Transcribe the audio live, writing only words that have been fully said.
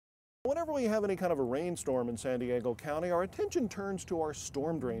Whenever we have any kind of a rainstorm in San Diego County, our attention turns to our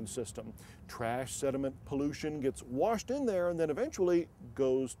storm drain system. Trash, sediment, pollution gets washed in there and then eventually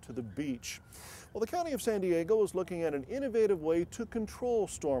goes to the beach. Well, the County of San Diego is looking at an innovative way to control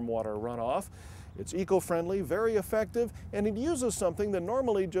stormwater runoff. It's eco-friendly, very effective, and it uses something that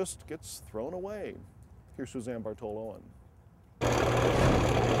normally just gets thrown away. Here's Suzanne Bartole.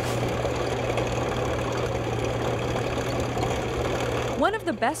 One of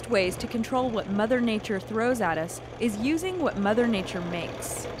the best ways to control what Mother Nature throws at us is using what Mother Nature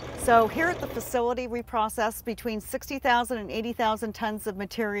makes. So here at the facility, we process between 60,000 and 80,000 tons of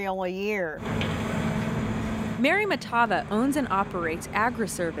material a year. Mary Matava owns and operates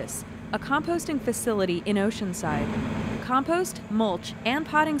AgriService, a composting facility in Oceanside. Compost, mulch, and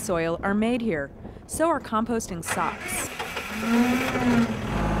potting soil are made here. So are composting socks.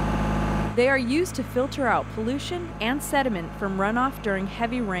 They are used to filter out pollution and sediment from runoff during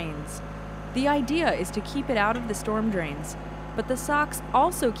heavy rains. The idea is to keep it out of the storm drains, but the socks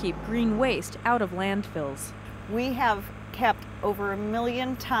also keep green waste out of landfills. We have kept over 1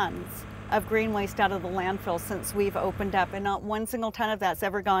 million tons of green waste out of the landfill since we've opened up, and not one single ton of that's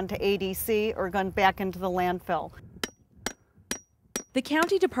ever gone to ADC or gone back into the landfill. The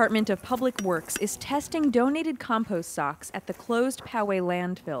County Department of Public Works is testing donated compost socks at the closed Poway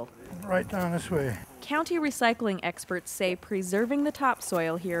landfill. Right down this way. County recycling experts say preserving the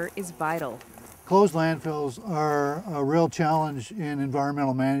topsoil here is vital. Closed landfills are a real challenge in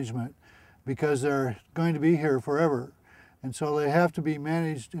environmental management because they're going to be here forever. And so they have to be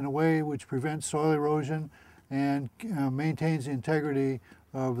managed in a way which prevents soil erosion and maintains the integrity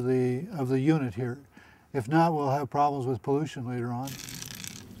of the unit here. If not, we'll have problems with pollution later on.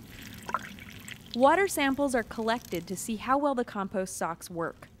 Water samples are collected to see how well the compost socks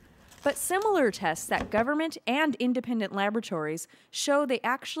work. But similar tests at government and independent laboratories show they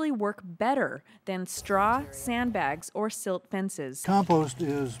actually work better than straw, sandbags, or silt fences. Compost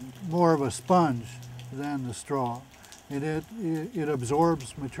is more of a sponge than the straw. And it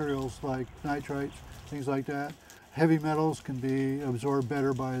absorbs materials like nitrites, things like that. Heavy metals can be absorbed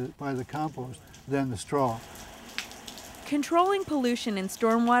better by the compost than the straw. Controlling pollution and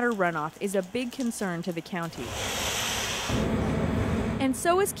stormwater runoff is a big concern to the county. And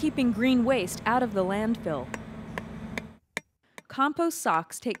so is keeping green waste out of the landfill. Compost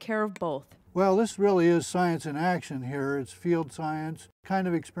socks take care of both. Well, this really is science in action here. It's field science, kind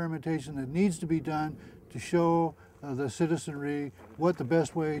of experimentation that needs to be done to show the citizenry what the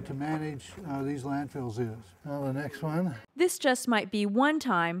best way to manage these landfills is. Now the next one. This just might be one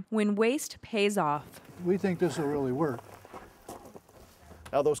time when waste pays off. We think this will really work.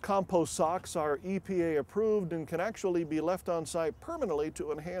 Now those compost socks are EPA approved and can actually be left on site permanently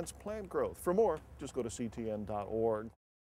to enhance plant growth. For more, just go to ctn.org.